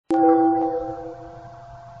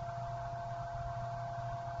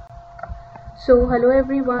So hello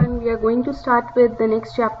everyone, we are going to start with the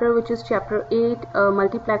next chapter, which is chapter 8,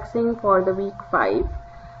 multiplexing for the week 5.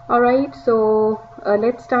 Alright, so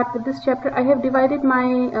let's start with this chapter. I have divided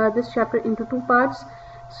my this chapter into two parts.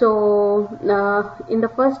 So in the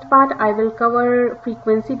first part I will cover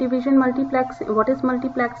frequency division multiplexing, what is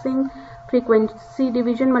multiplexing, frequency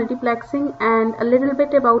division multiplexing, and a little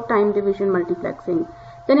bit about time division multiplexing.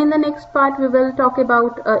 Then in the next part we will talk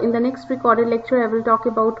about, in the next recorded lecture I will talk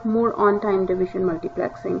about more on time division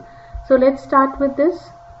multiplexing. So let's start with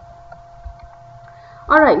this.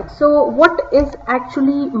 Alright, so what is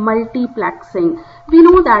actually multiplexing? We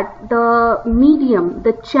know that the medium,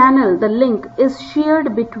 the channel, the link is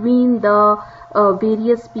shared between the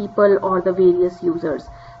various people or the various users.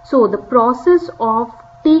 So the process of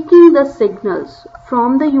taking the signals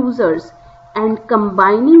from the users and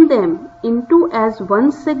combining them into as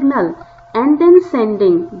one signal and then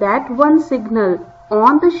sending that one signal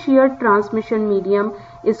on the shared transmission medium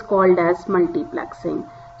is called as multiplexing.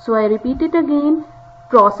 So I repeat it again,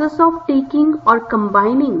 process of taking or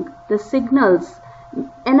combining the signals,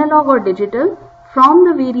 analog or digital, from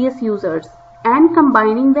the various users and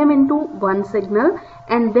combining them into one signal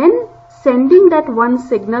and then sending that one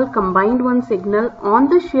signal, combined one signal on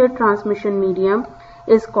the shared transmission medium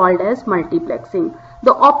is called as multiplexing.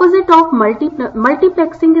 The opposite of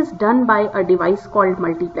multiplexing is done by a device called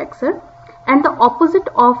multiplexer, and the opposite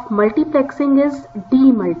of multiplexing is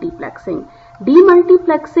demultiplexing.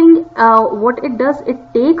 Demultiplexing, what it does, it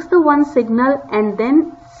takes the one signal and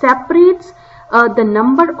then separates the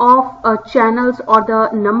number of channels or the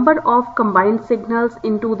number of combined signals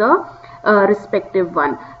into the respective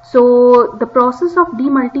one. So the process of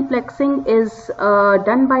demultiplexing is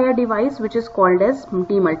done by a device which is called as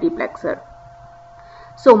demultiplexer.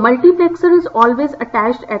 So multiplexer is always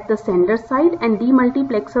attached at the sender side and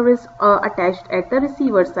demultiplexer is attached at the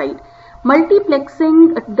receiver side.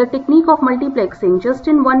 Multiplexing, the technique of multiplexing, just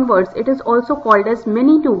in one word, it is also called as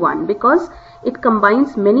many to one because it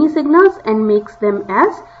combines many signals and makes them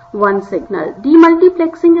as one signal.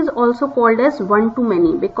 Demultiplexing is also called as one to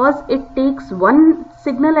many because it takes one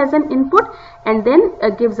signal as an input and then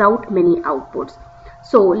gives out many outputs.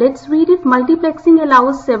 So let's read it. Multiplexing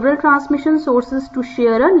allows several transmission sources to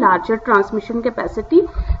share a larger transmission capacity.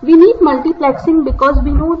 We need multiplexing because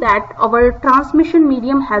we know that our transmission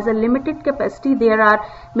medium has a limited capacity. There are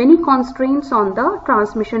many constraints on the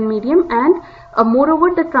transmission medium, and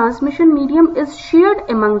moreover the transmission medium is shared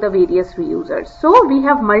among the various users. So we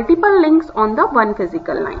have multiple links on the one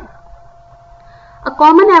physical line. A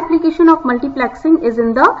common application of multiplexing is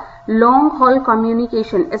in the long haul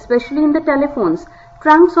communication, especially in the telephones.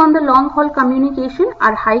 Trunks on the long haul communication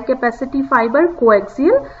are high capacity fiber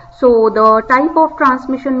coaxial. So the type of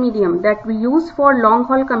transmission medium that we use for long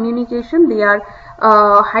haul communication, they are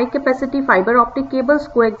high capacity fiber optic cables,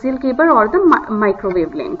 coaxial cable, or the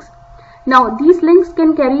microwave links. Now these links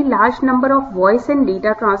can carry large number of voice and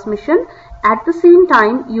data transmission at the same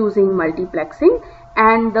time using multiplexing.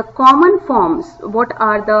 And the common forms, what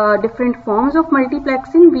are the different forms of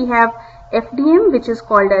multiplexing? We have FDM, which is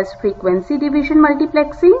called as frequency division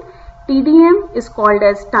multiplexing. TDM is called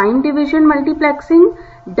as time division multiplexing.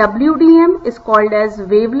 WDM is called as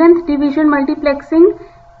wavelength division multiplexing.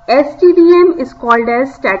 STDM is called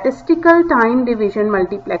as statistical time division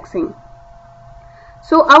multiplexing.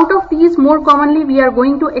 So out of these, more commonly we are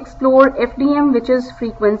going to explore FDM, which is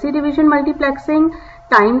frequency division multiplexing,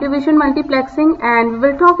 time division multiplexing, and we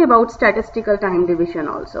will talk about statistical time division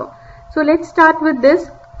also. So let's start with this.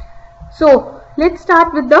 So let's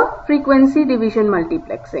start with the frequency division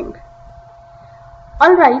multiplexing.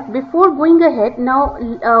 Alright, before going ahead, now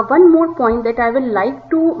one more point that I will like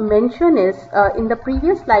to mention is, in the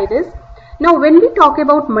previous slide is, now when we talk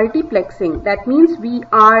about multiplexing, that means we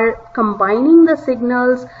are combining the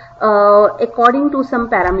signals according to some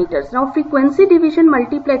parameters. Now frequency division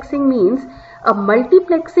multiplexing means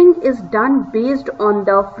multiplexing is done based on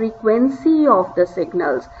the frequency of the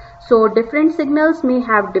signals. So different signals may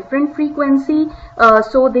have different frequency,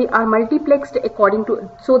 so they are multiplexed according to,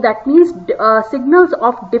 so that means signals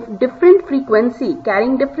of different frequency,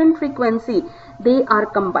 carrying different frequency, they are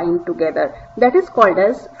combined together. That is called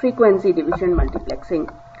as frequency division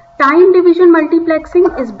multiplexing. Time division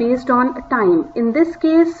multiplexing is based on time. In this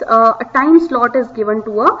case, a time slot is given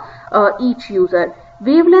to each user.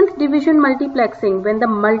 Wavelength division multiplexing, when the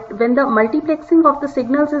multiplexing of the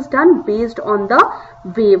signals is done based on the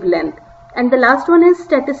wavelength. And the last one is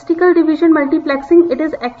statistical division multiplexing. It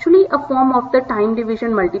is actually a form of the time division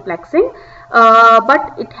multiplexing,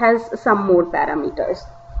 but it has some more parameters.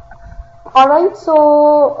 Alright,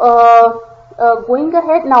 so going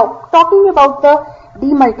ahead now, talking about the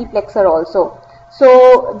demultiplexer also.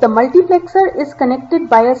 So the multiplexer is connected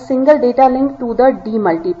by a single data link to the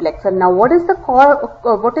demultiplexer. Now what is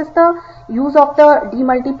the use of the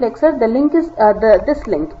demultiplexer? The link is this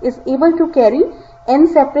link is able to carry n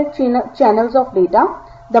separate channels of data.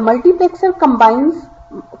 The multiplexer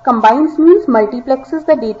combines means multiplexes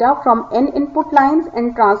the data from n input lines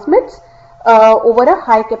and transmits over a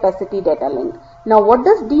high capacity data link. Now what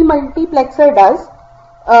does demultiplexer does?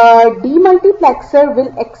 Demultiplexer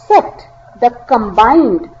will accept the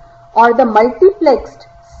combined or the multiplexed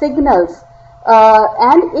signals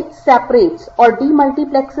and it separates or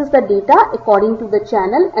demultiplexes the data according to the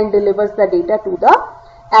channel and delivers the data to the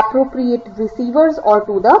appropriate receivers or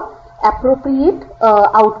to the appropriate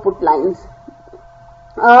output lines.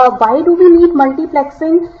 Why do we need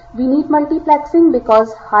multiplexing? We need multiplexing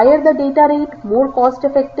because higher the data rate, more cost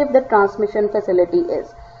effective the transmission facility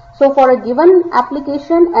is. So for a given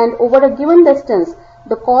application and over a given distance,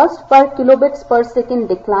 the cost per kilobits per second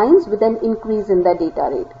declines with an increase in the data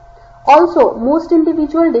rate. Also, most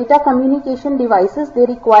individual data communication devices, they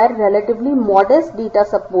require relatively modest data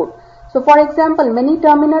support. So for example, many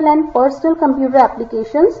terminal and personal computer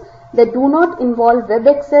applications that do not involve web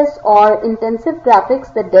access or intensive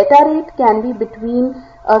graphics, the data rate can be between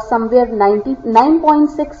somewhere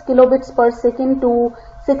 9.6 kilobits per second to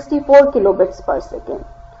 64 kilobits per second.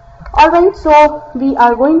 Alright, so we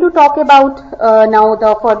are going to talk about now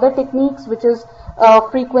the further techniques, which is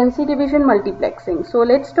frequency division multiplexing. So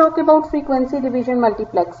let's talk about frequency division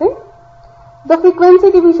multiplexing. The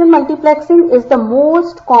frequency division multiplexing is the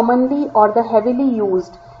most commonly or the heavily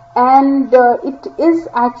used, and it is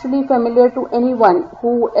actually familiar to anyone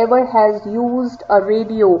who ever has used a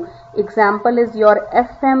radio. Example is your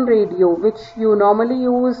FM radio, which you normally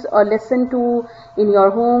use or listen to in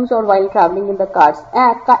your homes or while traveling in the cars,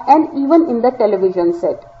 and even in the television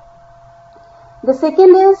set. The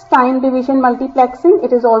second is time division multiplexing.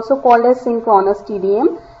 It is also called as synchronous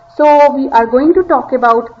TDM. So we are going to talk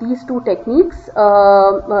about these two techniques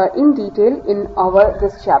in detail in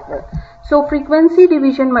this chapter. So frequency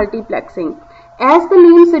division multiplexing. As the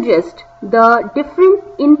name suggests, the different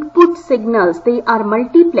input signals, they are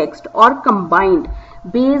multiplexed or combined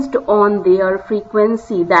based on their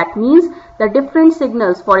frequency. That means the different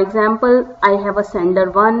signals, for example, I have a sender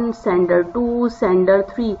 1, sender 2, sender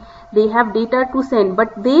 3. They have data to send, but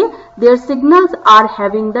their signals are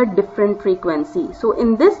having the different frequency. So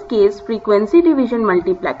in this case, frequency division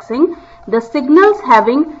multiplexing, the signals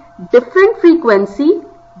having different frequency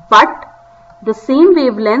but the same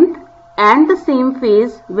wavelength and the same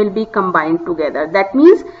phase will be combined together. That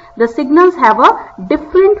means the signals have a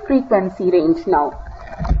different frequency range now.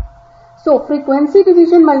 So frequency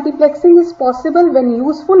division multiplexing is possible when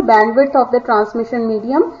useful bandwidth of the transmission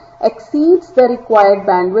medium exceeds the required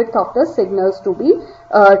bandwidth of the signals to be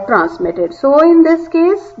transmitted. So in this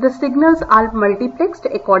case, the signals are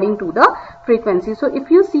multiplexed according to the frequency. So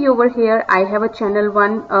if you see over here, I have a channel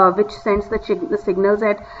 1 which sends the signals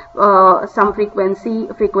at some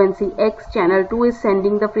frequency X. Channel 2 is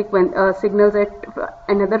sending the signals at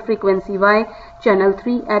another frequency Y. Channel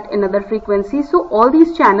 3 at another frequency. So all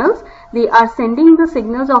these channels, they are sending the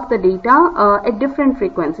signals of the data at different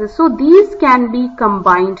frequencies. So these can be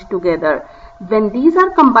combined together. When these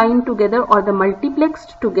are combined together or the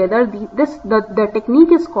multiplexed together, the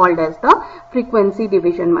technique is called as the frequency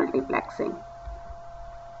division multiplexing.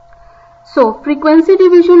 So frequency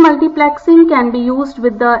division multiplexing can be used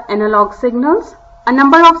with the analog signals. A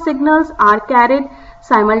number of signals are carried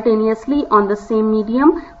simultaneously on the same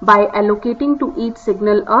medium by allocating to each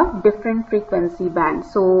signal a different frequency band.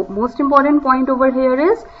 So most important point over here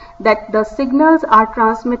is that the signals are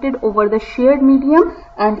transmitted over the shared medium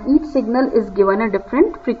and each signal is given a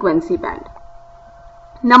different frequency band.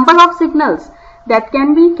 Number of signals that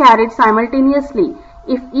can be carried simultaneously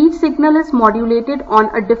if each signal is modulated on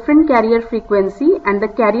a different carrier frequency and the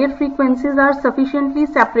carrier frequencies are sufficiently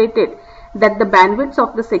separated that the bandwidths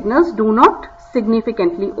of the signals do not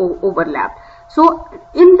significantly overlap. So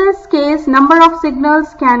in this case, many number of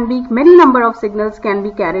signals can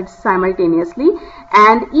be carried simultaneously,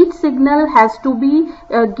 and each signal has to be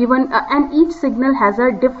given and each signal has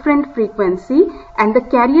a different frequency and the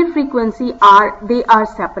carrier frequency are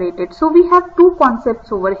separated. So we have two concepts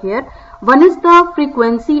over here. One is the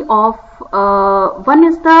frequency of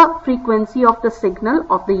the signal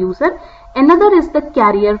of the user. Another is the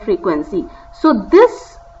carrier frequency. So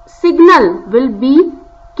this signal will be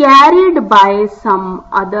carried by some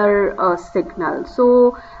other signal.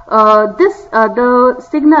 So the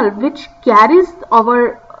signal which carries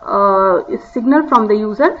our signal from the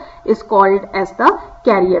user is called as the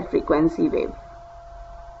carrier frequency wave.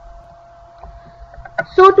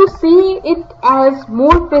 So to say it as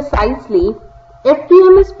more precisely,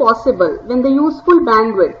 FDM is possible when the useful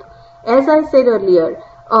bandwidth, as I said earlier,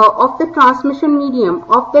 of the transmission medium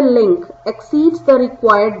of the link exceeds the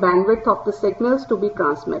required bandwidth of the signals to be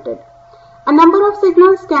transmitted. A number of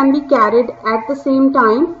signals can be carried at the same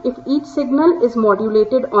time if each signal is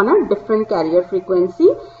modulated on a different carrier frequency,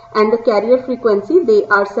 and the carrier frequency, they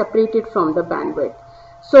are separated from the bandwidth.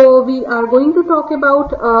 So we are going to talk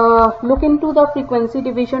about, look into the frequency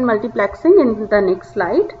division multiplexing in the next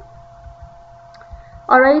slide.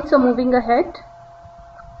 Alright, so moving ahead.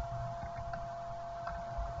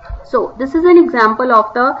 So this is an example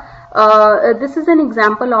of the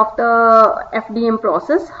FDM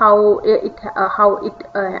process, how it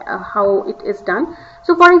is done.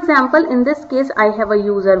 So for example, in this case, I have a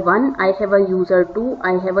user 1, I have a user 2,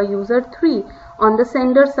 I have a user 3 on the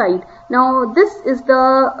sender side. Now this is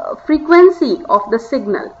the frequency of the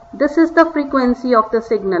signal. This is the frequency of the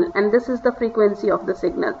signal, and this is the frequency of the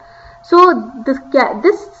signal. So this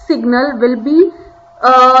signal will be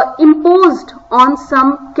imposed on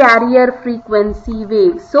some carrier frequency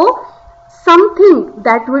wave. So something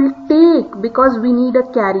that will take, because we need a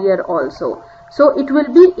carrier also. So it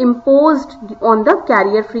will be imposed on the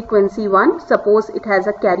carrier frequency 1. Suppose it has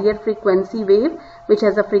a carrier frequency wave which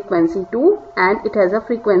has a frequency 2 and it has a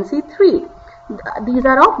frequency 3. These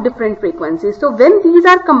are of different frequencies. So when these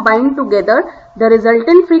are combined together, the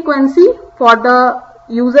resultant frequency for the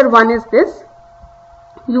user 1 is this,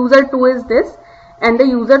 user 2 is this, and the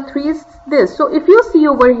user 3 is this. So if you see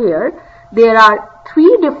over here, there are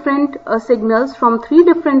 3 different signals from 3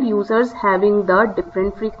 different users having the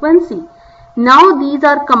different frequency. Now these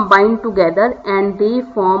are combined together and they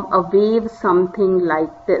form a wave something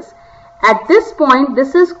like this. At this point,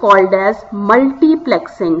 this is called as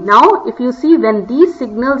multiplexing. Now if you see, when these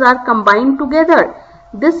signals are combined together,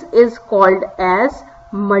 this is called as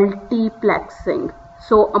multiplexing.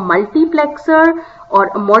 So a multiplexer or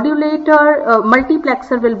a modulator,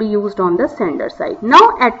 multiplexer will be used on the sender side.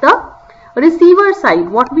 Now at the receiver side,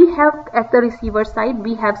 what we have at the receiver side,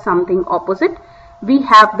 we have something opposite. We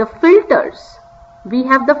have the filters. We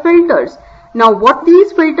have the filters. Now what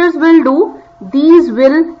these filters will do, these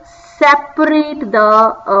will separate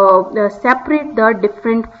the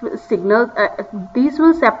different signals. These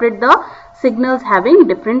will separate the signals having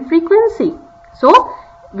different frequency. So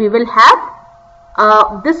we will have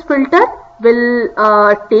this filter will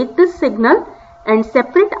take this signal and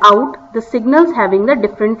separate out the signals having the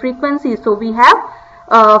different frequencies. So we have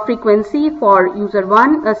frequency for user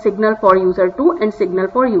 1, a signal for user 2, and signal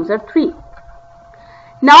for user 3.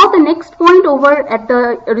 Now the next point over at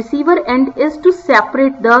the receiver end is to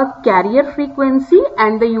separate the carrier frequency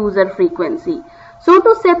and the user frequency. So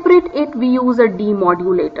to separate it, we use a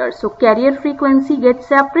demodulator. So carrier frequency gets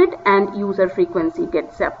separate and user frequency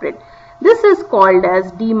gets separate. This is called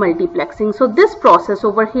as demultiplexing. So this process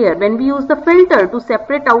over here, when we use the filter to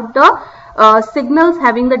separate out the signals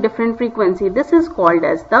having the different frequency, this is called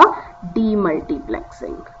as the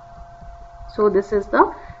demultiplexing. So this is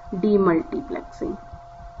the demultiplexing.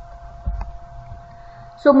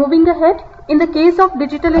 So moving ahead, in the case of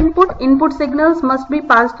digital input signals must be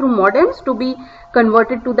passed through modems to be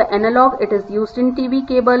converted to the analog. It is used in TV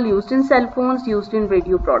cable, used in cell phones, used in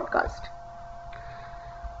radio broadcast.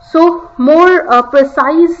 So more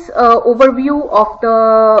precise overview of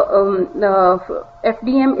the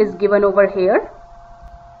FDM is given over here.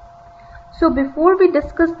 So before we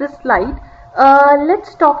discuss this slide,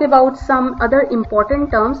 let's talk about some other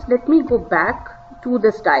important terms. Let me go back to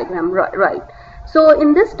this diagram. Right. So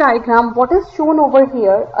in this diagram, what is shown over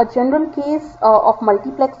here, a general case of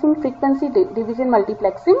multiplexing, frequency division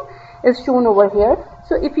multiplexing is shown over here.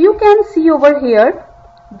 So if you can see over here,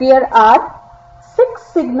 there are 6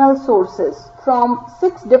 signal sources from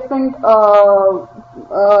 6 different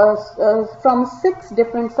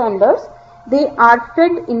senders. They are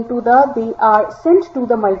fed into they are sent to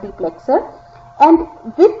the multiplexer, and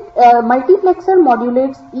with multiplexer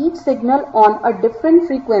modulates each signal on a different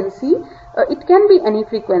frequency. It can be any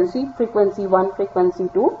frequency, frequency 1, frequency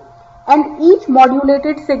 2, and each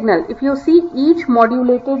modulated signal, if you see each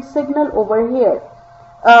modulated signal over here,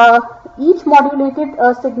 each modulated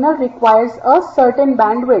signal requires a certain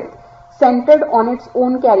bandwidth centered on its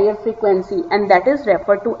own carrier frequency, and that is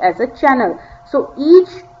referred to as a channel. So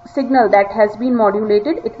each signal that has been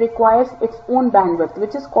modulated, it requires its own bandwidth,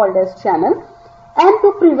 which is called as channel. And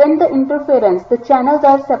to prevent the interference, the channels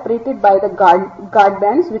are separated by the guard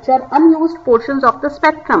bands, which are unused portions of the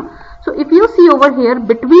spectrum. So if you see over here,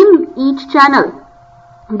 between each channel,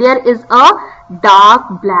 there is a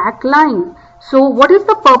dark black line. So what is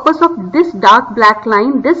the purpose of this dark black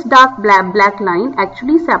line? This dark black line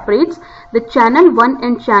actually separates the channel 1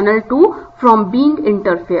 and channel 2 from being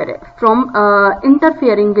interfering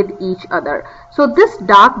with each other. So this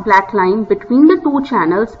dark black line between the two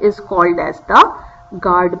channels is called as the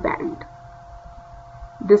guard band.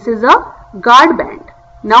 This is a guard band.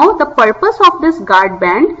 Now the purpose of this guard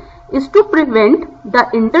band is to prevent the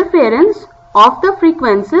interference of the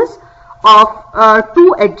frequencies of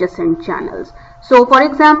two adjacent channels. So for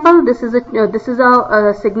example, this is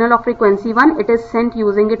a signal of frequency 1. It is sent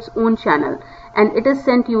using its own channel, and it is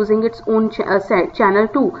sent using its own channel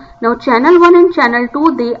 2. Now channel 1 and channel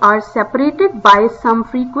 2, they are separated by some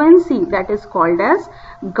frequency that is called as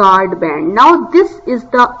guard band. Now this is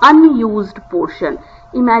the unused portion.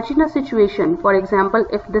 Imagine a situation, for example,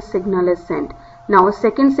 if this signal is sent. Now a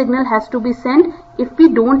second signal has to be sent. If we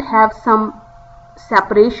don't have some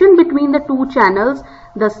separation between the two channels,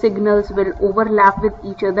 the signals will overlap with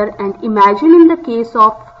each other. And imagine in the case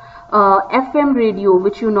of FM radio,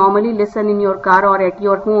 which you normally listen in your car or at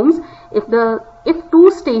your homes, if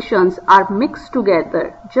two stations are mixed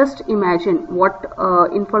together, just imagine what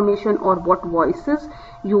information or what voices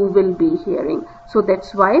you will be hearing. So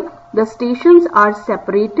that's why the stations are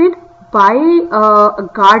separated by a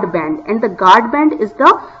guard band, and the guard band is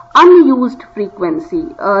the unused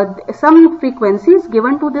frequency. Some frequency is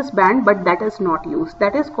given to this band, but that is not used.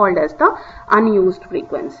 That is called as the unused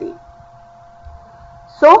frequency.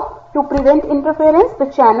 So to prevent interference, the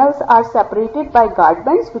channels are separated by guard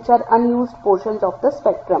bands, which are unused portions of the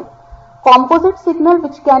spectrum. Composite signal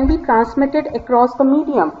which can be transmitted across the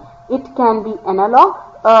medium. It can be analog.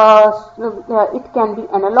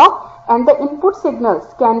 And the input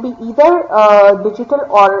signals can be either digital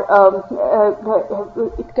or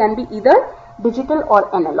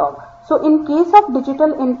analog. So in case of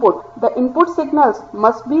digital input, the input signals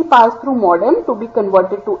must be passed through modem to be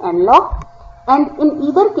converted to analog, and in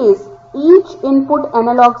either case each input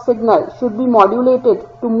analog signal should be modulated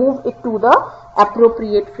to move it to the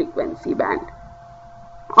appropriate frequency band.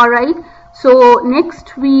 Alright, so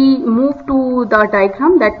next we move to the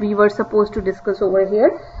diagram that we were supposed to discuss over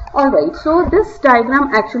here. Alright, so this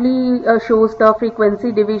diagram actually shows the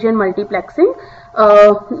frequency division multiplexing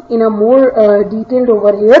in a more detailed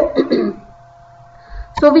over here.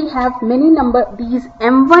 So we have many these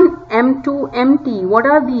M1, M2, MT. What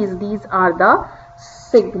are these? These are the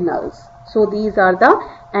signals. So these are the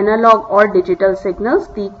analog or digital signals.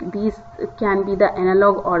 These can be the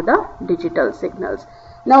analog or the digital signals.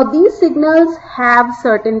 Now these signals have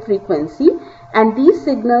certain frequency, and these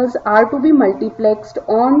signals are to be multiplexed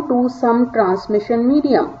onto some transmission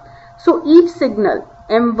medium. So each signal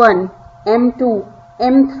M1, M2,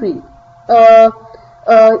 M3,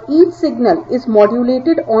 each signal is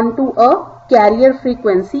modulated onto a carrier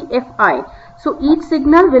frequency Fi. So each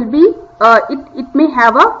signal will be it may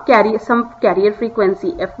have some carrier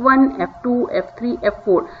frequency F1, F2, F3,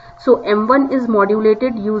 F4. So M1 is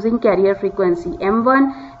modulated using carrier frequency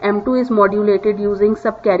M1, M2 is modulated using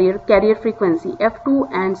carrier frequency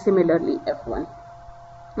F2, and similarly F1,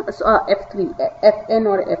 F3, Fn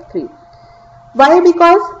or F3. Why?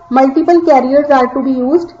 Because multiple carriers are to be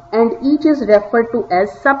used and each is referred to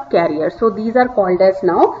as subcarrier. So these are called as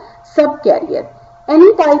now subcarrier.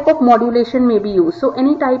 Any type of modulation may be used. So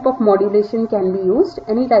any type of modulation can be used.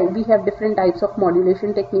 We have different types of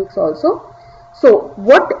modulation techniques also. So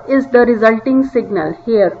what is the resulting signal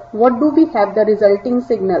here? What do we have? The resulting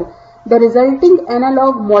signal. The resulting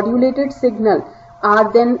analog modulated signal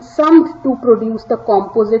are then summed to produce the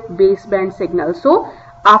composite baseband signal. So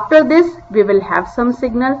after this we will have some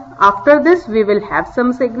signal. After this we will have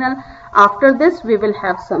some signal. After this we will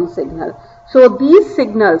have some signal. So these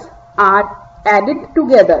signals are added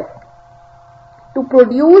together to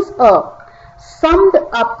produce a summed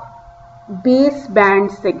up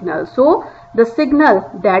baseband signal. So the signal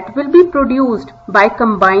that will be produced by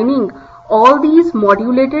combining all these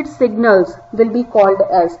modulated signals will be called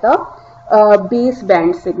as the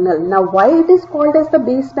baseband signal. Now why it is called as the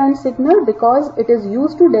baseband signal? Because it is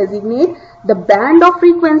used to designate the band of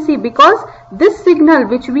frequency, because this signal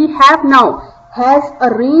which we have now has a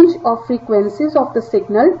range of frequencies of the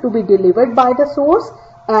signal to be delivered by the source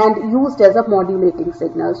and used as a modulating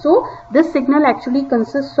signal. So this signal actually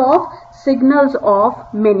consists of signals of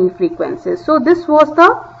many frequencies. So this was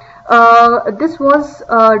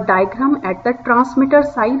a diagram at the transmitter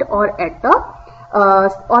side or at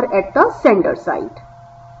the sender side.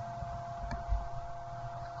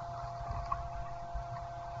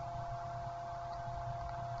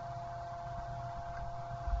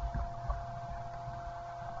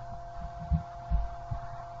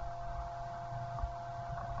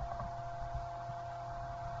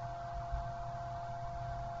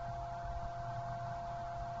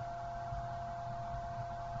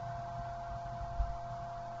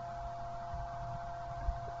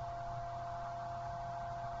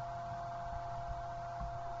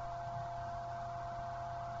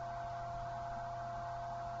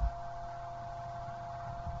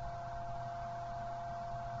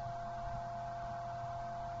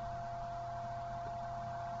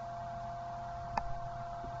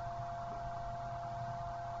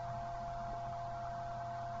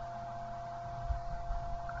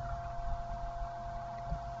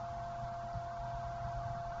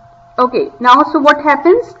 Okay, now so what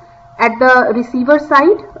happens at the receiver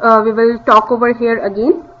side? We will talk over here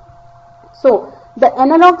again. So the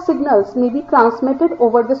analog signals may be transmitted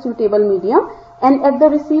over the suitable medium, and at the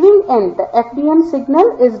receiving end the FDM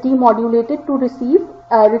signal is demodulated to retrieve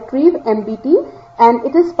MBT, and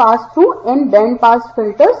it is passed through N band pass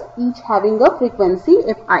filters, each having a frequency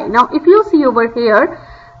Fi. Now if you see over here,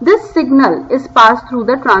 this signal is passed through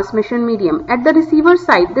the transmission medium. At the receiver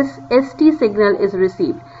side, this ST signal is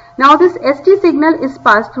received. Now this ST signal is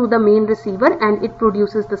passed through the main receiver and it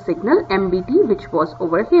produces the signal MBT, which was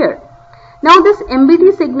over here. Now this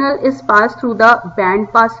MBT signal is passed through the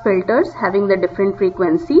band pass filters having the different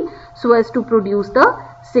frequency so as to produce the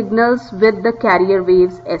signals with the carrier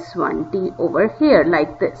waves S1T over here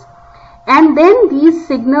like this. And then these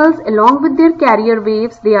signals along with their carrier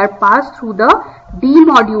waves, they are passed through the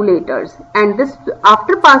demodulators, and this,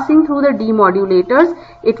 after passing through the demodulators,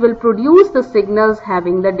 it will produce the signals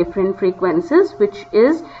having the different frequencies which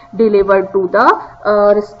is delivered to the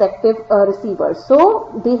respective receivers.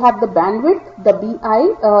 So they have the bandwidth, the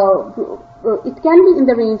BI, it can be in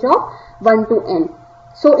the range of 1 to N.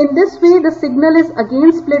 So in this way the signal is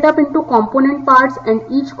again split up into component parts, and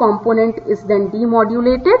each component is then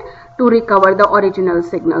demodulated to recover the original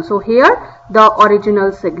signal. So here the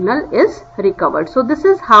original signal is recovered. So this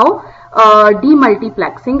is how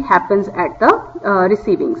demultiplexing happens at the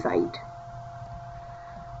receiving side.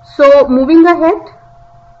 So moving ahead.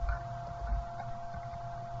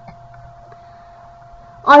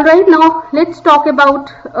 Alright, now let's talk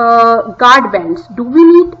about guard bands. Do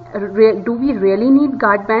we really need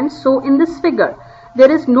guard bands? So in this figure,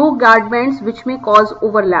 there is no guard bands which may cause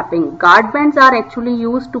overlapping. Guard bands are actually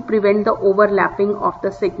used to prevent the overlapping of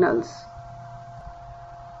the signals.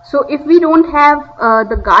 So if we don't have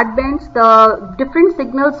the guard bands, the different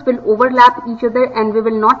signals will overlap each other and we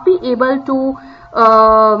will not be able to we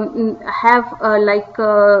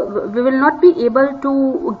will not be able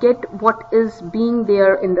to get what is being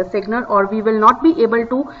there in the signal, or we will not be able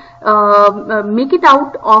to make it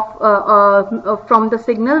out of from the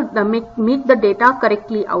signal, make the data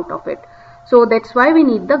correctly out of it. So that's why we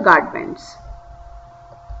need the guard bands.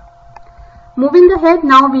 Moving ahead,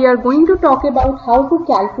 now we are going to talk about how to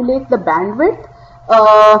calculate the bandwidth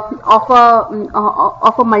of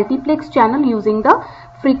a multiplex channel using the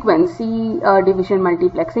frequency division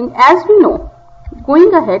multiplexing. As we know,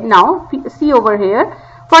 going ahead now, see over here,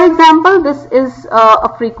 for example, this is a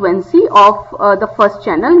frequency of the first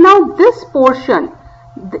channel. Now this portion,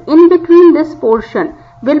 in between this portion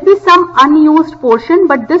will be some unused portion,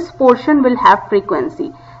 but this portion will have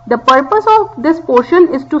frequency. The purpose of this portion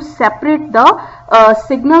is to separate the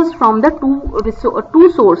signals from the two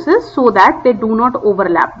sources so that they do not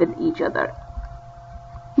overlap with each other.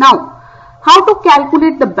 Now, how to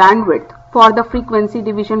calculate the bandwidth for the frequency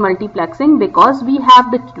division multiplexing, because we have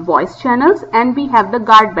the voice channels and we have the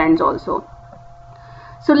guard bands also.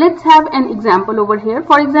 So let's have an example over here.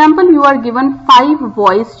 For example, you are given 5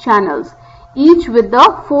 voice channels, each with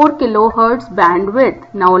the 4 kilohertz bandwidth.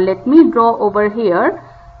 Now let me draw over here.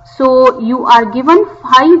 So you are given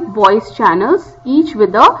 5 voice channels, each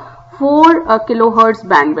with a 4 kilohertz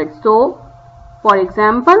bandwidth. So for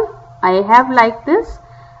example, I have like this.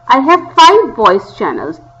 I have 5 voice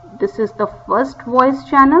channels. This is the first voice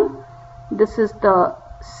channel. This is the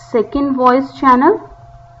second voice channel.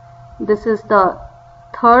 This is the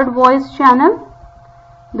third voice channel.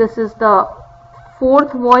 This is the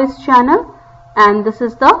fourth voice channel. And this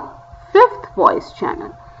is the fifth voice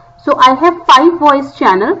channel. So I have 5 voice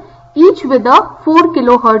channel, each with a 4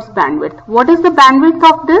 kilohertz bandwidth. What is the bandwidth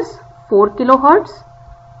of this? 4 kilohertz,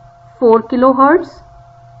 4 kilohertz,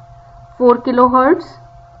 4 kilohertz,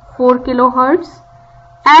 4 kilohertz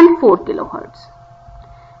and 4 kilohertz.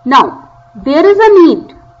 Now there is a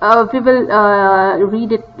need, we will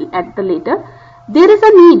read it at the later. There is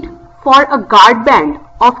a need for a guard band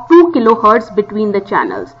of 2 kilohertz between the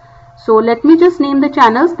channels. So let me just name the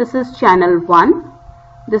channels. This is channel 1.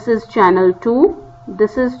 This is channel 2,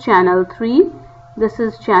 this is channel 3, this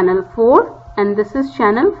is channel 4 and this is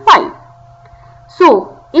channel 5.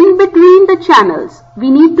 So in between the channels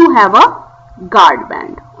we need to have a guard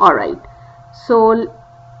band. Alright, so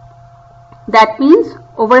that means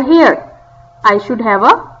over here I should have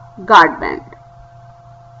a guard band.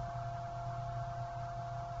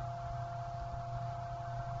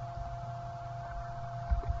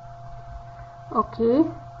 Okay.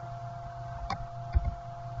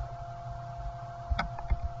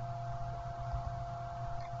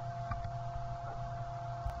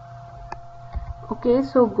 Okay,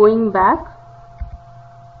 so going back,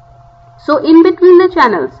 so in between the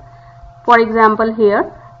channels, for example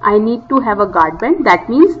here I need to have a guard band. That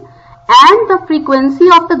means and the frequency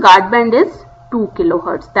of the guard band is 2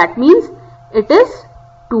 kilohertz. That means it is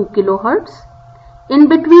 2 kilohertz. In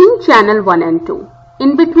between channel 1 and 2.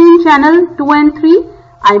 In between channel 2 and 3,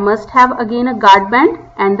 I must have again a guard band,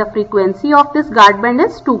 and the frequency of this guard band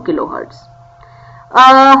is 2 kilohertz.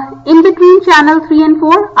 In between channel 3 and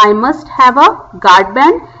 4, I must have a guard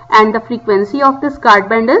band, and the frequency of this guard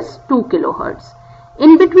band is 2 kilohertz.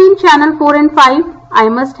 In between channel 4 and 5, I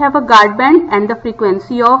must have a guard band, and the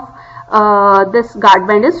frequency of this guard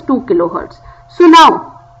band is 2 kilohertz. So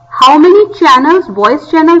now, how many channels, voice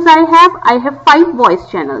channels I have? I have 5 voice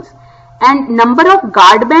channels. And number of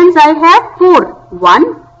guard bands I have 4.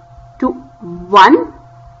 1,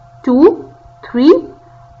 2, 3,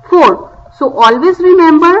 4. So always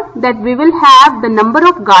remember that we will have the number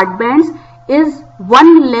of guard bands is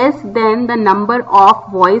 1 less than the number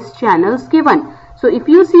of voice channels given. So if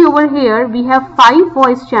you see over here, we have 5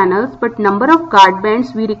 voice channels, but number of guard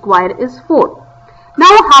bands we require is 4.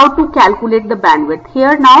 Now how to calculate the bandwidth?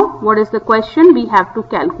 Here now, what is the question? We have to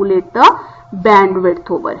calculate the bandwidth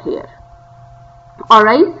over here.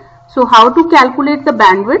 Alright, so how to calculate the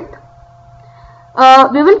bandwidth?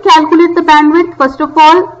 We will calculate the bandwidth. First of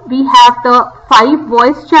all, we have the 5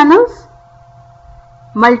 voice channels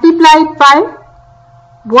multiplied by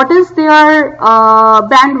what is their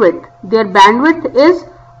bandwidth? Their bandwidth is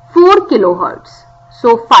 4 kilohertz.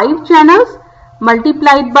 So 5 channels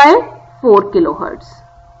multiplied by 4 kilohertz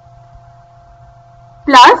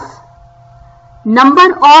plus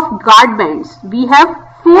number of guard bands. We have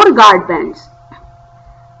 4 guard bands.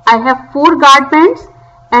 I have 4 guard bands,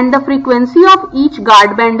 and the frequency of each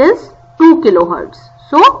guard band is 2 kilohertz.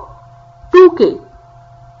 So 2K.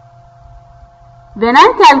 When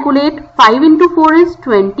I calculate 5 into 4 is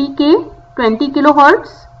 20K, 20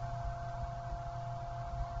 kilohertz,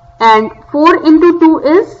 and 4 into 2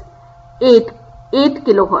 is 8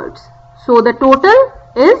 kilohertz. So the total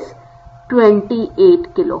is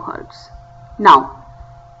 28 kilohertz. Now,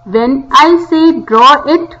 when I say draw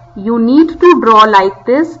it, you need to draw like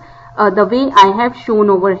this, the way I have shown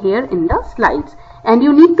over here in the slides. And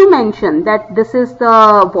you need to mention that this is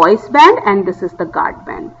the voice band and this is the guard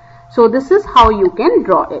band. So this is how you can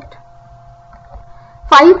draw it.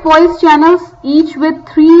 5 voice channels, each with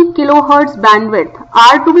 3 kilohertz bandwidth,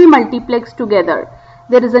 are to be multiplexed together.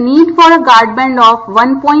 There is a need for a guard band of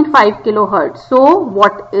 1.5 kilohertz. So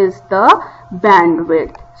what is the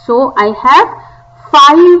bandwidth? So I have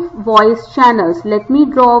 5 voice channels. Let me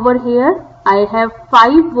draw over here. I have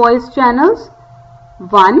 5 voice channels.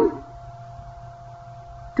 1,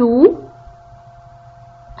 2,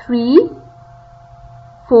 3,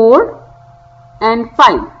 4 and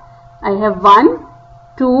 5. I have 1,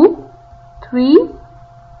 2, 3,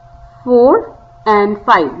 4 and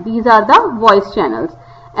 5. These are the voice channels.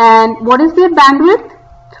 And what is their bandwidth?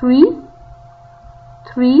 3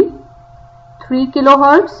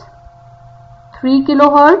 kilohertz, 3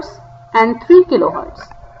 kilohertz and 3 kilohertz.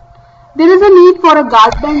 There is a need for a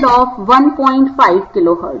guard band of 1.5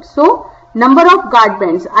 kilohertz. So number of guard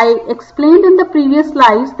bands, I explained in the previous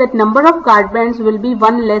slides that number of guard bands will be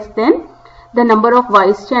 1 less than the number of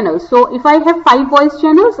voice channels. So if I have 5 voice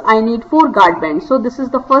channels, I need 4 guard bands. So this is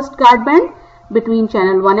the first guard band between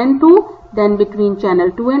channel 1 and 2, then between channel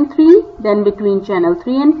 2 and 3, then between channel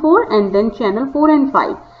 3 and 4, and then channel 4 and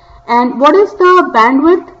 5. And what is the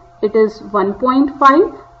bandwidth? It is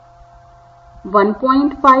 1.5,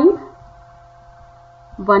 1.5,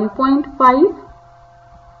 1.5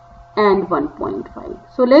 and 1.5.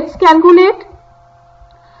 So let's calculate.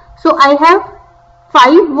 So I have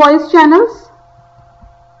 5 voice channels.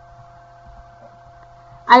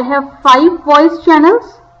 I have 5 voice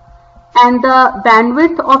channels, and the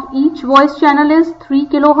bandwidth of each voice channel is 3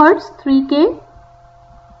 kilohertz, 3K,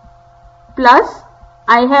 plus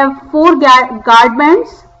I have 4 guard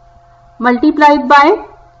bands multiplied by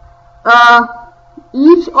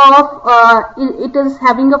each of it is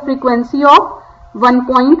having a frequency of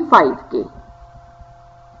 1.5K.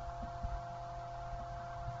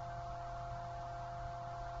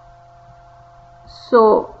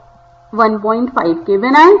 So 1.5K.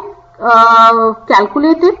 When I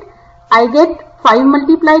calculate it, I get 5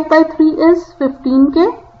 multiplied by 3 is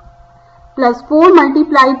 15K, plus 4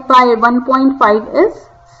 multiplied by 1.5 is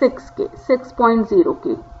 6K,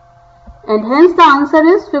 6.0K. And hence the answer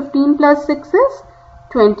is 15 plus 6 is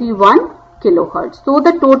 21 kilohertz. So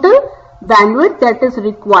the total bandwidth that is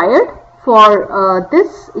required for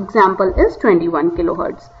this example is 21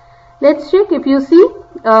 kilohertz. Let's check. If you see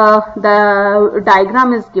the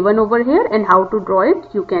diagram is given over here, and how to draw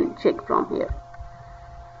it you can check from here.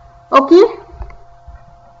 Okay,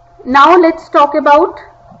 now let's talk about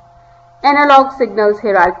analog signals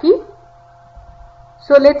hierarchy.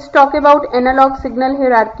 So let's talk about analog signal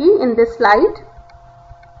hierarchy in this slide.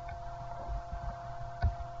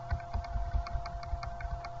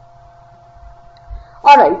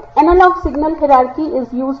 Alright, analog signal hierarchy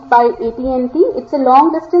is used by AT&T. It's a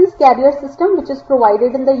long distance carrier system which is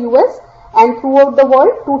provided in the US and throughout the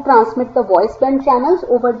world to transmit the voice band channels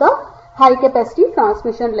over the high capacity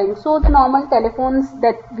transmission link. So the normal telephones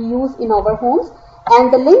that we use in our homes,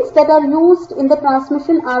 and the links that are used in the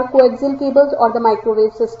transmission are coaxial cables or the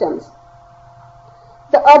microwave systems.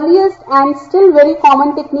 The earliest and still very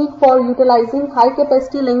common technique for utilizing high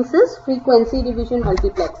capacity links is frequency division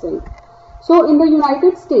multiplexing. So in the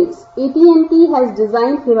United States, AT&T has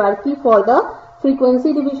designed hierarchy for the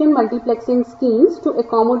frequency division multiplexing schemes to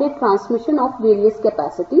accommodate transmission of various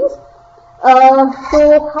capacities.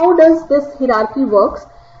 So how does this hierarchy works?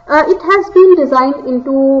 It has been designed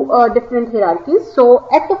into different hierarchies. So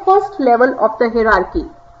at the first level of the hierarchy,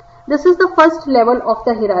 this is the first level of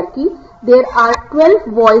the hierarchy. There are 12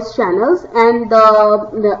 voice channels, and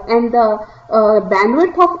the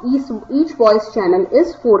bandwidth of each voice channel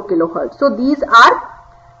is 4 kilohertz. So these are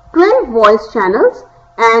 12 voice channels,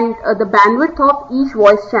 and the bandwidth of each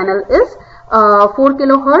voice channel is 4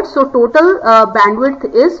 kilohertz. So total bandwidth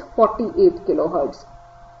is 48 kilohertz.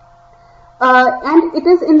 And it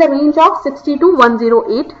is in the range of 60 to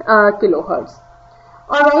 108 kilohertz.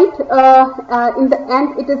 Alright,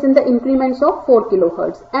 and it is in the increments of 4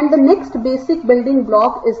 kilohertz. And the next basic building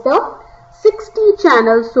block is the 60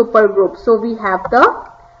 channel supergroup. So we have the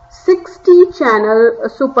 60 channel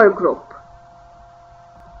supergroup.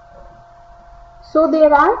 So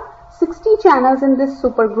there are 60 channels in this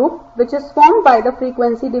supergroup, which is formed by the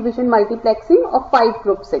frequency division multiplexing of 5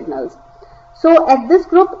 group signals. So at this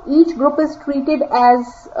group, each group is treated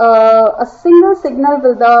as a single signal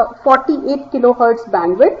with the 48 kilohertz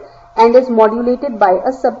bandwidth and is modulated by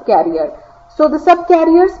a subcarrier. So the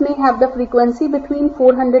subcarriers may have the frequency between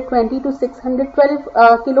 420 to 612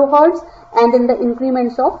 kilohertz and in the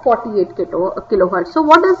increments of 48 kilohertz. So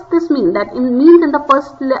what does this mean? That it means in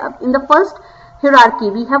the first hierarchy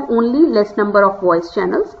we have only less number of voice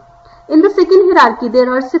channels. In the second hierarchy, there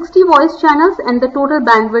are 60 voice channels and the total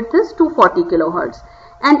bandwidth is 240 kilohertz.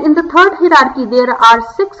 And in the third hierarchy, there are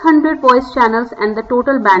 600 voice channels and the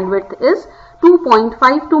total bandwidth is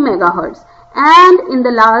 2.52 megahertz. And in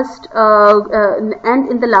the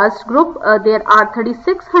last group, there are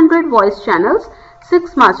 3600 voice channels,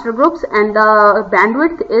 6 master groups, and the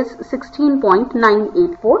bandwidth is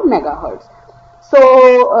 16.984 megahertz.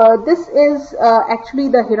 So this is actually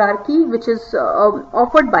the hierarchy which is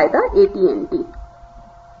offered by the AT&T.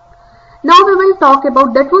 Now we will talk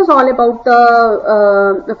about, that was all about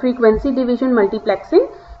the frequency division multiplexing.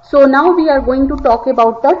 So now we are going to talk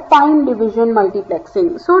about the time division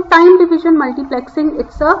multiplexing. So time division multiplexing,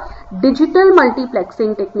 it's a digital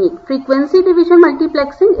multiplexing technique. Frequency division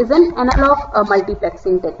multiplexing is an analog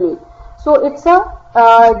multiplexing technique. So it's a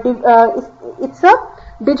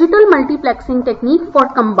digital multiplexing technique for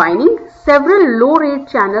combining several low rate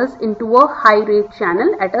channels into a high rate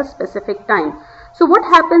channel at a specific time. So what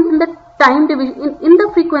happens in the time division, in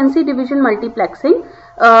the frequency division multiplexing,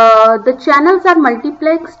 the channels are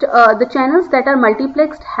multiplexed, the channels that are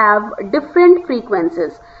multiplexed have different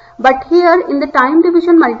frequencies. But here in the time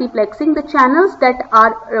division multiplexing, the channels that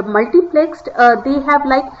are multiplexed,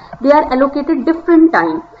 they are allocated different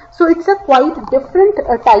time. So it's a quite different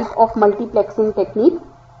type of multiplexing technique.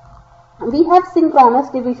 We have synchronous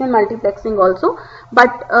division multiplexing also,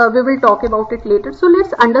 but we will talk about it later. So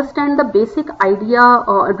let's understand the basic idea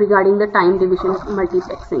regarding the time division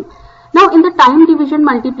multiplexing. Now in the time division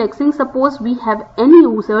multiplexing, suppose we have n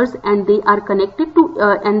users and they are connected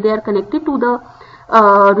to the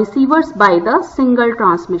receivers by the single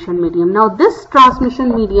transmission medium. Now this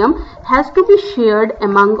transmission medium has to be shared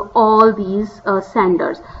among all these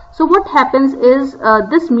senders. So what happens is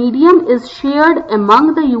this medium is shared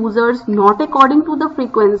among the users not according to the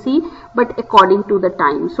frequency but according to the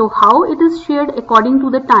time. So how it is shared according to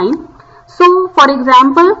the time? So for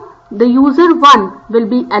example, the user 1 will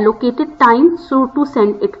be allocated time to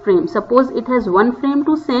send it frame. Suppose it has 1 frame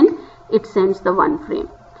to send, it sends the 1 frame.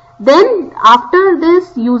 Then after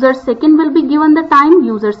this, user 2nd will be given the time,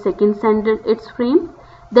 user 2nd send its frame,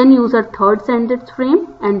 then user 3rd send its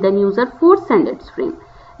frame, and then user 4th send its frame.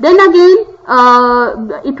 Then again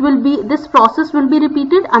this process will be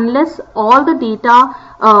repeated unless all the data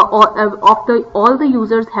all the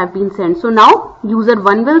users have been sent. So now user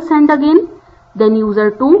 1 will send again, then user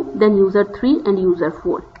 2, then user 3 and user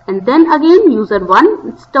 4. And then again user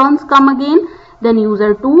 1 turns come again, then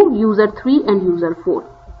user 2, user 3 and user 4.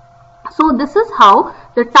 So this is how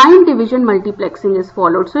the time division multiplexing is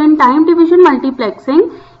followed. So in time division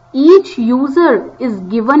multiplexing, each user is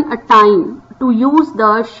given a time to use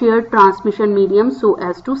the shared transmission medium so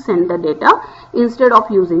as to send the data instead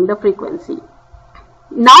of using the frequency.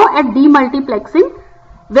 Now at demultiplexing,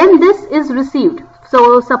 when this is received,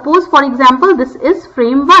 so suppose for example this is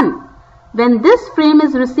frame 1. When this frame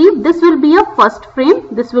is received, this will be a first frame,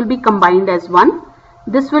 this will be combined as one.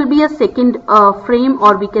 This will be a second frame,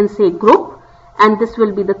 or we can say group, and this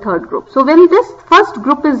will be the third group. So when this first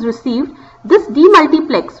group is received, this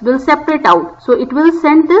demultiplex will separate out. So it will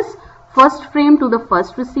send this first frame to the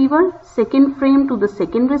first receiver, second frame to the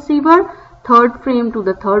second receiver, third frame to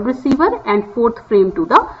the third receiver, and fourth frame to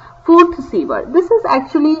the fourth receiver. This is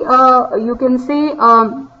actually you can say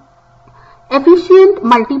efficient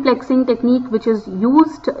multiplexing technique which is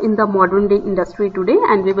used in the modern day industry today,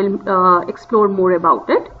 and we will explore more about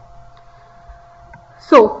it.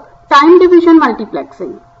 So time division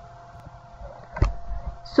multiplexing.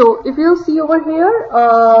 So if you see over here,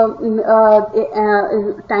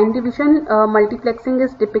 time division multiplexing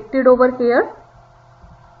is depicted over here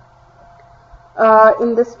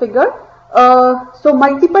in this figure. So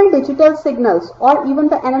multiple digital signals or even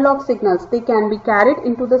the analog signals, they can be carried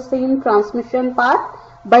into the same transmission path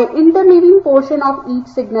by interleaving portion of each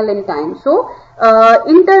signal in time. So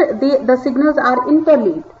the signals are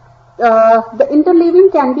interleaved. The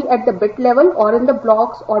interleaving can be at the bit level or in the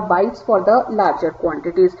blocks or bytes for the larger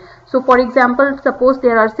quantities. So for example, suppose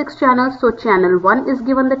there are 6 channels, so channel 1 is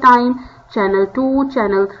given the time, channel 2,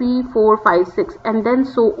 channel 3, 4, 5, 6, and then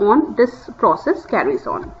so on. This process carries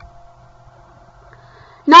on.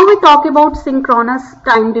 Now we talk about synchronous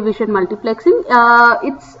time division multiplexing.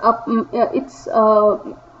 It's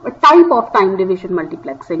a type of time division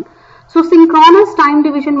multiplexing. So synchronous time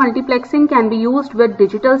division multiplexing can be used with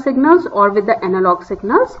digital signals or with the analog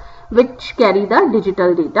signals which carry the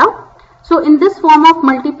digital data. So in this form of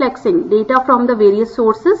multiplexing, data from the various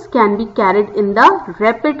sources can be carried in the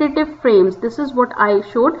repetitive frames. This is what I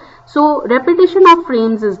showed. So repetition of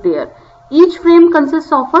frames is there. Each frame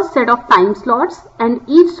consists of a set of time slots, and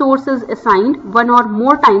each source is assigned one or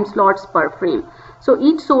more time slots per frame. So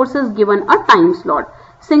each source is given a time slot.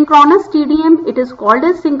 Synchronous TDM, it is called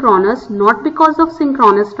as synchronous not because of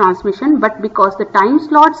synchronous transmission, but because the time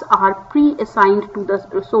slots are pre-assigned to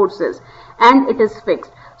the sources and it is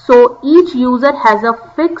fixed. So each user has a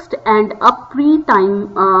fixed and a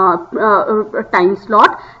pre-time time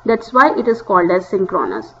slot. That's why it is called as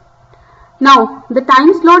synchronous. Now, the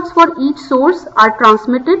time slots for each source are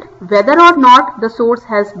transmitted whether or not the source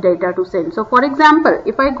has data to send. So, for example,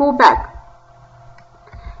 if I go back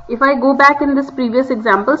in this previous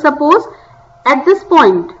example, suppose at this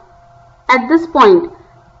point,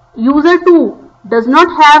 user 2 does not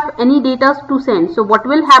have any data to send. So, what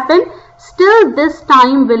will happen? Still, this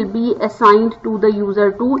time will be assigned to the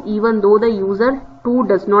user 2 even though the user 2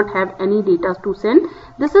 does not have any data to send.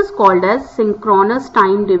 This is called as synchronous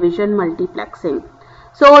time division multiplexing.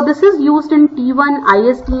 So this is used in T1,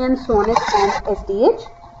 ISDN, SONET and SDH.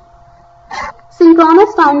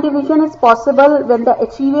 Synchronous time division is possible when the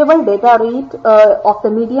achievable data rate of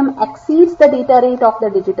the medium exceeds the data rate of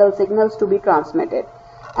the digital signals to be transmitted.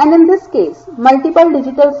 And in this case, multiple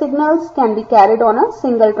digital signals can be carried on a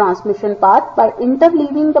single transmission path by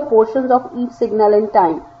interleaving the portions of each signal in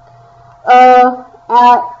time.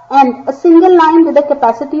 And a single line with a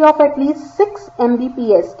capacity of at least 6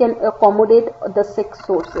 Mbps can accommodate the 6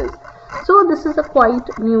 sources. So this is a quite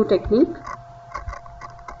new technique.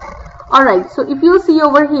 Alright, so if you see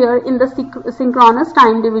over here in the synchronous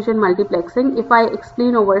time division multiplexing, if I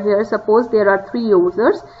explain over here, suppose there are 3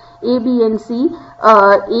 users, A, B and C.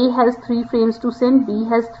 A has 3 frames to send, B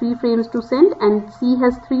has 3 frames to send, and C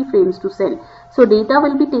has 3 frames to send. So data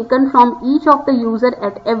will be taken from each of the user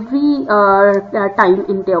at every time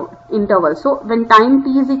interval. So when time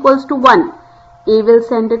t is equals to 1, A will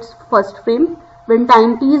send its first frame. When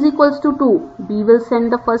time t is equals to 2, B will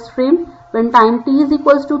send the first frame. When time t is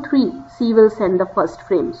equals to 3, C will send the first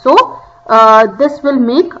frame. So this will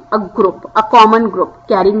make a group, a common group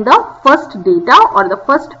carrying the first data or the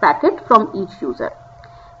first packet from each user.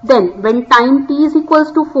 Then when time t is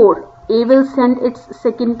equals to 4, A will send its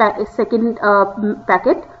second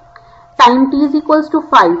packet. Time t is equals to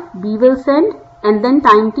 5, B will send, and then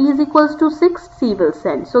time t is equals to 6, C will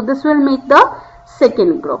send. So this will make the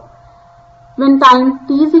second group. When time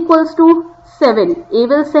t is equals to 7, A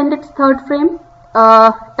will send its third frame.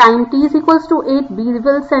 Time t is equals to 8, B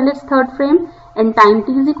will send its third frame, and time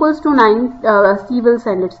t is equals to 9, C will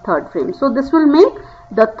send its third frame. So this will make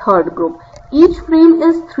the third group. Each frame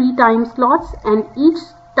is 3 time slots and each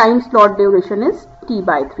time slot duration is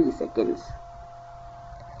t/3 seconds.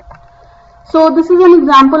 So this is an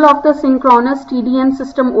example of the synchronous TDM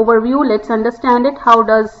system overview. Let's understand it. How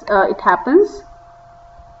does it happens?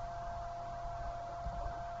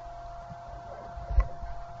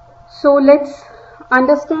 So let's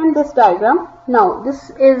understand this diagram. Now this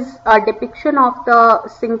is a depiction of the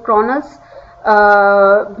synchronous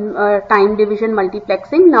time division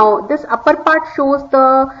multiplexing. Now this upper part shows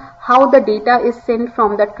how the data is sent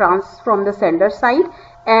from the sender side,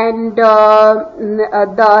 and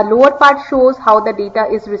the lower part shows how the data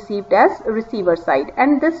is received as receiver side,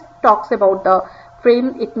 and this talks about the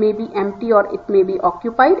frame. It may be empty or it may be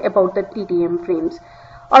occupied, about the TDM frames.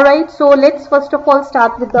 Alright, so let's first of all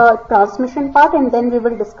start with the transmission part, and then we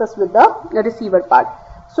will discuss with the receiver part.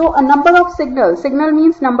 So a number of signal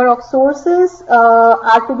means number of sources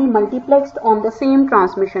are to be multiplexed on the same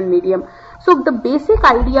transmission medium. So the basic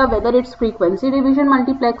idea, whether it's frequency division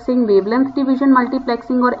multiplexing, wavelength division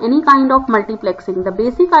multiplexing, or any kind of multiplexing, the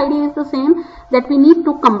basic idea is the same, that we need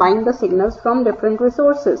to combine the signals from different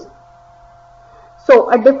resources.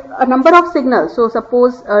 So a number of signals. So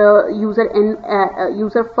suppose first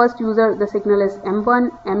user, the signal is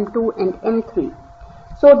M1, M2 and M3.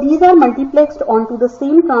 So these are multiplexed onto the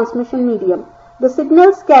same transmission medium. The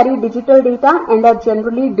signals carry digital data and are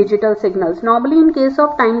generally digital signals. Normally in case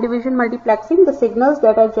of time division multiplexing, the signals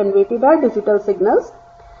that are generated are digital signals.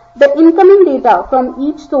 The incoming data from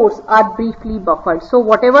each source are briefly buffered. So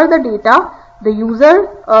whatever the data the user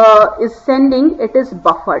is sending, it is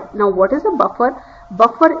buffered. Now what is a buffer?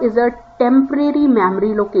 Buffer is a temporary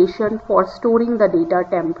memory location for storing the data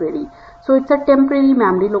temporary. So it's a temporary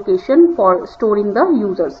memory location for storing the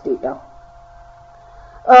user's data.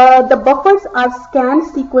 The buffers are scanned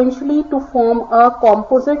sequentially to form a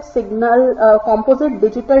composite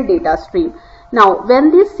digital data stream. Now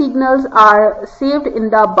when these signals are saved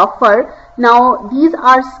in the buffer, now these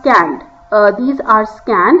are scanned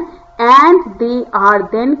and they are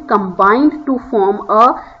then combined to form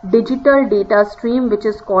a digital data stream, which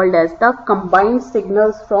is called as the combined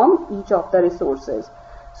signals from each of the resources.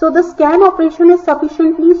 So the scan operation is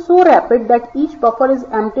sufficiently so rapid that each buffer is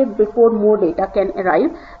emptied before more data can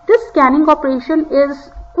arrive. This scanning operation is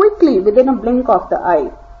quickly within a blink of the eye.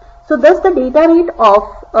 So thus the data rate of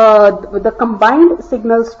the combined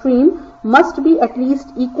signal stream must be at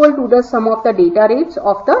least equal to the sum of the data rates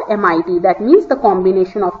of the MIT. That means the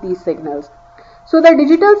combination of these signals. So the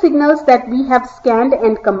digital signals that we have scanned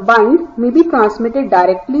and combined may be transmitted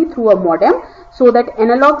directly through a modem, so that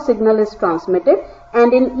analog signal is transmitted,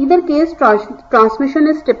 and in either case transmission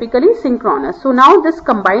is typically synchronous. So now this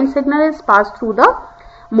combined signal is passed through the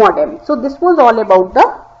modem. So this was all about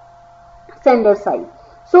the sender side.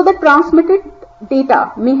 So the transmitted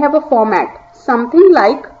data may have a format, something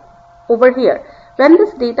like over here. When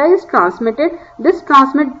this data is transmitted, this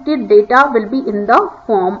transmitted data will be in the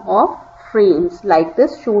form of frames like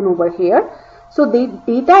this shown over here. So the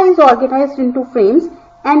data is organized into frames,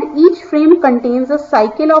 and each frame contains a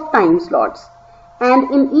cycle of time slots, and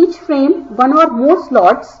in each frame one or more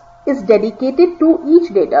slots is dedicated to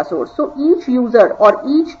each data source. So each user or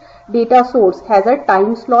each data source has a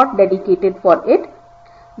time slot dedicated for it.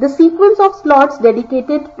 The sequence of slots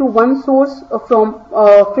dedicated to one source from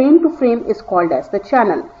frame to frame is called as the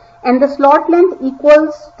channel, and the slot length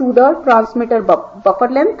equals to the transmitter buffer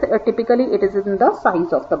length. Typically it is in the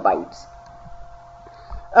size of the bytes.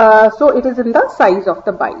 So it is in the size of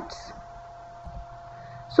the bytes.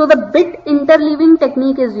 So the bit interleaving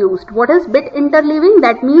technique is used. What is bit interleaving?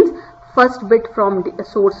 That means first bit from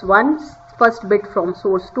source 1, first bit from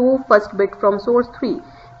source 2, first bit from source 3.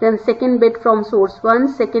 Then second bit from source 1,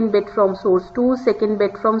 second bit from source 2, second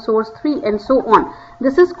bit from source 3, and so on.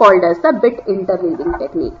 This is called as the bit interleaving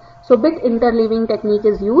technique. So bit interleaving technique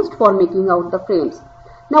is used for making out the frames.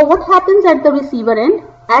 Now what happens at the receiver end?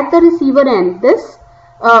 At the receiver end, this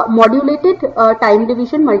modulated time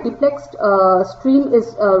division multiplexed stream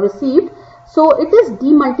is received. So it is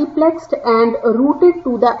demultiplexed and routed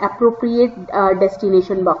to the appropriate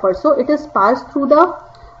destination buffer. So it is passed through the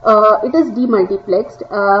it is demultiplexed.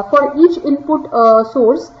 For each input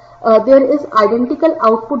source, there is identical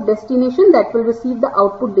output destination that will receive the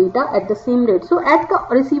output data at the same rate. So at the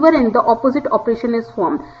receiver end, the opposite operation is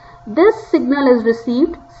formed. This signal is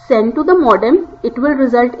received, sent to the modem. It will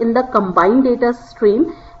result in the combined data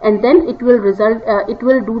stream, and then it will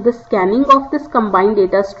do the scanning of this combined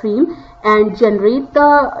data stream and generate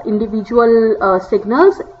the individual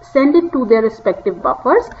signals, send it to their respective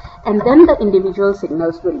buffers, and then the individual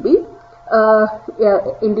signals will be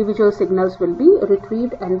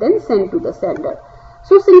retrieved and then sent to the sender.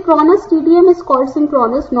 So synchronous TDM is called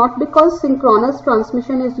synchronous not because synchronous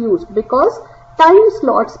transmission is used, because time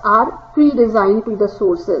slots are pre-designed to the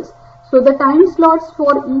sources. So the time slots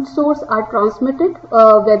for each source are transmitted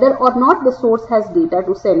whether or not the source has data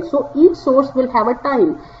to send. So each source will have a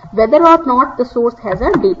time whether or not the source has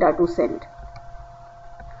a data to send.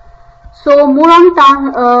 So more on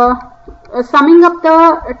summing up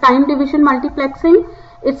the time division multiplexing.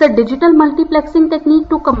 It's a digital multiplexing technique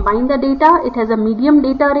to combine the data. It has a medium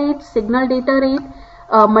data rate, signal data rate.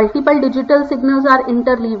 Multiple digital signals are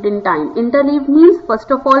interleaved in time. Interleaved means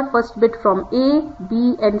first of all first bit from A,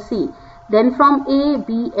 B and C, then from A,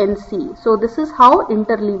 B and C. So this is how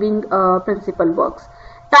interleaving principle works.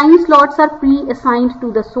 Time slots are pre-assigned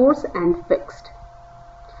to the source and fixed.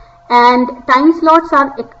 And time slots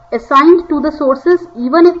are assigned to the sources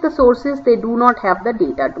even if the sources they do not have the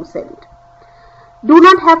data to send. Do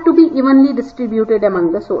not have to be evenly distributed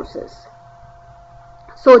among the sources.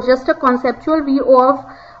 So just a conceptual view of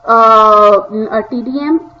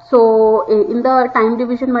TDM. So in the time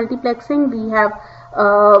division multiplexing, we have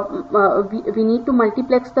we need to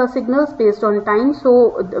multiplex the signals based on time.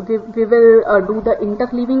 So we will do the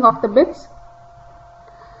interleaving of the bits.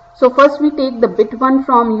 So first we take the bit 1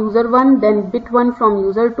 from user 1, then bit 1 from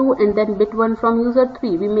user 2, and then bit 1 from user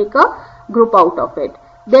 3. We make a group out of it.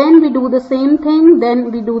 Then we do the same thing,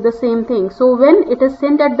 then we do the same thing. So when it is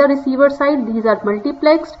sent at the receiver side, these are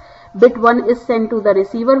multiplexed. Bit 1 is sent to the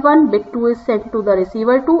receiver 1, bit 2 is sent to the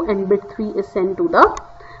receiver 2, and bit 3 is sent to the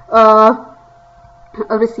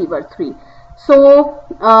receiver 3. So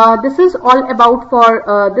this is all about for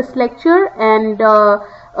this lecture, and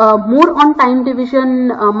more on time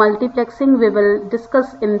division multiplexing we will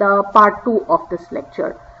discuss in the part 2 of this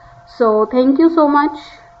lecture. So thank you so much.